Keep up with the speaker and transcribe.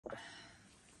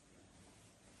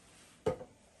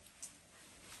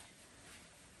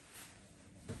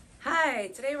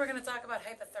Hi, today we're going to talk about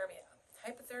hypothermia.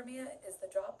 Hypothermia is the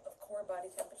drop of core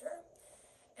body temperature,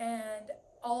 and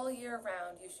all year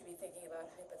round you should be thinking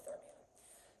about hypothermia.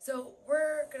 So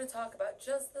we're going to talk about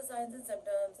just the signs and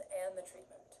symptoms and the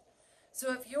treatment.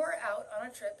 So if you're out on a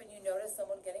trip and you notice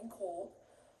someone getting cold,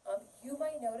 you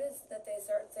might notice that they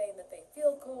start saying that they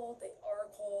feel cold, they are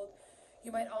cold.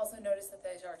 You might also notice that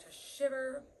they start to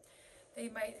shiver. They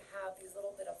might have these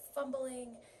little bit of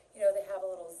fumbling. They have a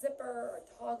little zipper or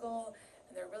toggle,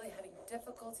 and they're really having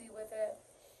difficulty with it.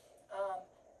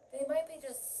 They might be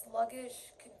just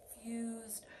sluggish,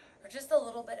 confused, or just a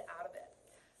little bit out of it.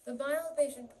 The mild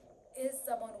patient is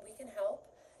someone we can help,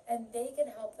 and they can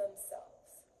help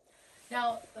themselves.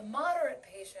 Now, the moderate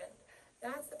patient,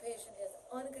 that's the patient who is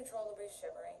uncontrollably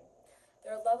shivering.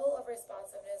 Their level of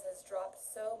responsiveness has dropped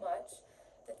so much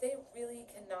that they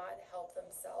really cannot help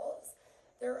themselves.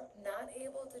 They're not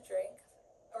able to drink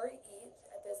or eat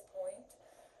at this point,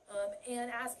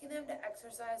 and asking them to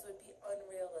exercise would be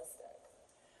unrealistic.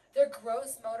 Their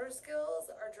gross motor skills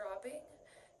are dropping,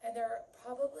 and they're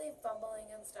probably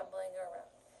fumbling and stumbling around.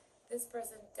 This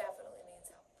person definitely needs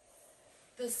help.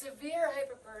 The severe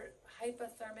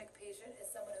hypothermic patient is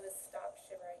someone who has stopped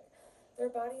shivering.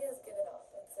 Their body has given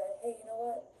up and said, hey, you know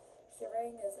what?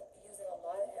 Shivering is using a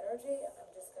lot of energy.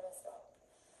 I'm just going to stop.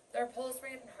 Their pulse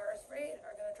rate and heart rate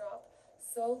are going to drop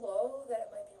so low that it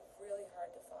might be really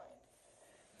hard to find.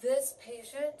 This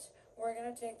patient, we're going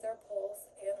to take their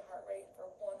pulse and heart rate for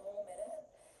 1 whole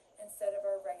minute instead of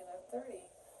our regular 30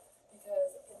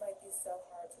 because it might be so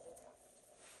hard to detect.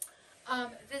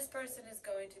 This person is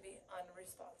going to be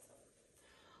unresponsive.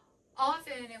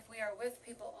 Often, if we are with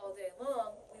people all day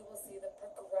long, we will see the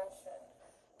progression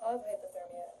of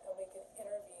hypothermia and we can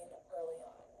intervene early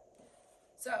on.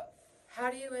 So, how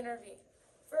do you intervene?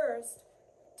 First,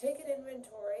 take an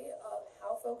inventory of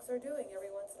how folks are doing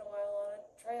every once in a while on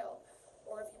a trail.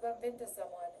 Or if you bump into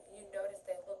someone and you notice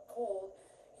they look cold,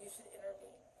 you should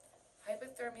intervene.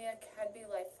 Hypothermia can be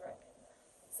life-threatening.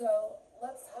 So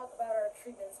let's talk about our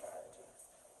treatment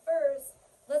strategies. First,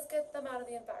 let's get them out of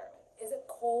the environment. Is it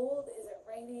cold? Is it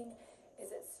raining? Is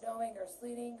it snowing or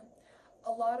sleeting? A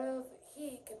lot of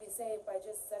heat can be saved by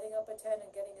just setting up a tent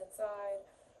and getting inside,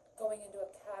 going into a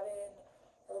cabin,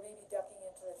 or maybe ducking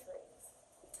into the trees.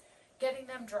 Getting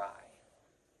them dry.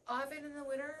 Often in the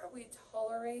winter, we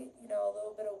tolerate, a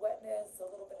little bit of wetness, a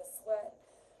little bit of sweat,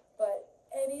 but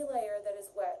any layer that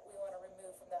is wet, we want to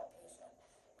remove from that patient.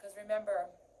 Because remember,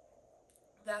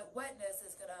 that wetness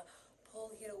is going to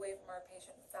pull heat away from our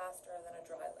patient faster than a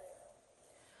dry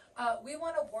layer. We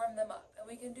want to warm them up, and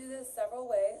we can do this several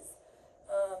ways.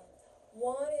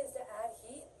 One is to add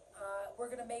heat.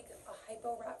 We're going to make a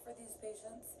hypo wrap for these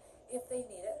patients if they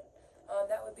need it.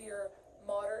 That would be your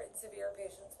moderate and severe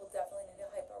patients will definitely need a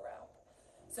hypo wrap.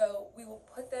 So we will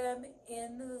put them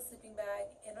in the sleeping bag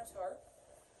in a tarp,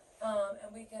 and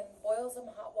we can boil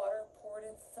some hot water, pour it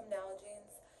into some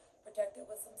Nalgene's, protect it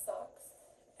with some socks,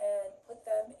 and put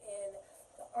them in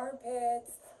the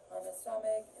armpits, on the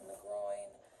stomach, in the groin,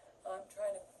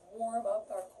 trying to warm up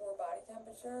our core body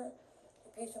temperature.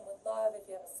 The patient would love, if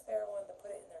you have a spare one, to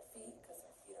put it in their feet because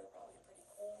their feet are probably pretty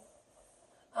cold.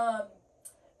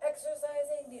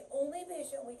 Exercising, the only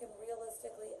patient we can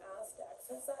realistically ask to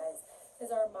exercise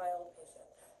is our mild patient.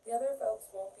 The other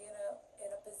folks won't be in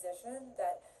a position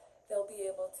that they'll be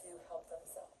able to help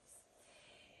themselves.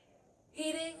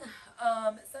 Eating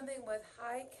something with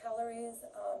high calories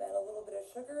and a little bit of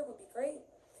sugar would be great.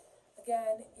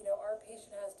 Again, our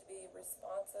patient has to be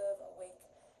responsive, awake,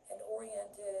 and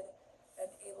oriented, and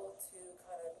able to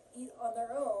kind of eat on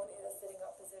their own in a sitting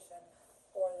up position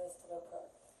for this to occur.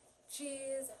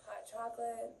 Cheese, hot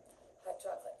chocolate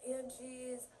and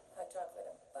cheese, hot chocolate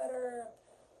and butter,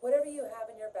 whatever you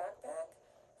have in your backpack,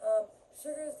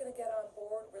 sugar is going to get on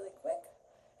board really quick,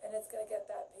 and it's going to get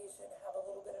that patient have a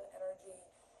little bit of energy,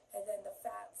 and then the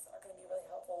fats are going to be really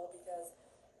helpful because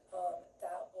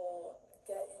that will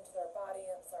get into their body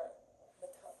and start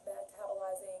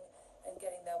metabolizing and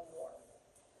getting them warm.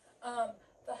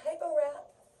 The hypo wrap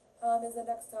is the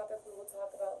next topic we will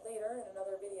talk about later in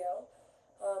another video.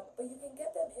 But you can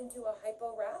get them into a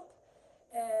hypo wrap,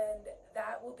 and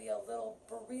that will be a little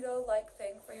burrito-like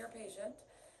thing for your patient.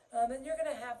 And you're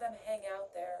going to have them hang out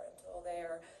there until they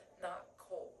are not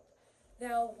cold.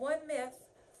 Now, one myth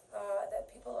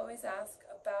that people always ask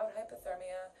about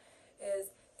hypothermia is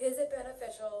it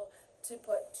beneficial to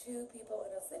put 2 people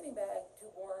in a sleeping bag to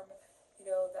warm,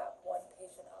 that one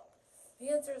patient up?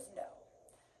 The answer is no.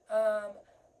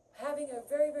 Having a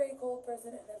very, very cold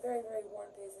person and a very, very warm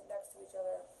patient next to each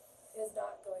other is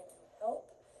not going to help.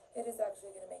 It is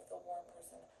actually going to make the warm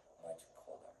person much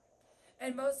colder.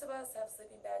 And most of us have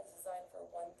sleeping bags designed for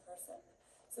one person,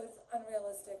 so it's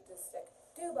unrealistic to stick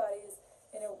two bodies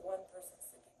in a one-person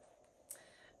sleeping bag.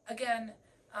 Again,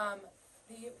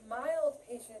 the mild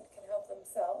patient can help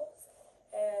themselves,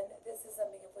 and this is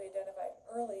something if we identify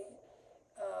early,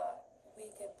 we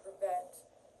can prevent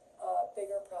a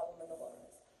bigger problem in the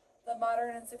lungs. The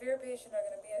moderate and severe patient are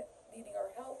going to be needing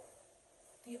our help.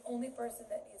 The only person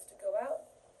that needs to go out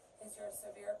is your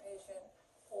severe patient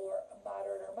or a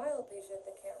moderate or mild patient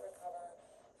that can't recover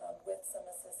with some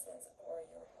assistance or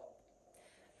your help.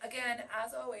 Again,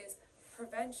 as always,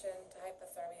 prevention to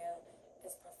hypothermia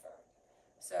is preferred.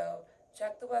 So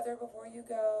check the weather before you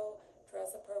go,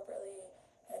 dress appropriately,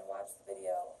 and watch the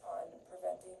video on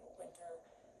preventing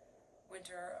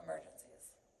winter emergencies.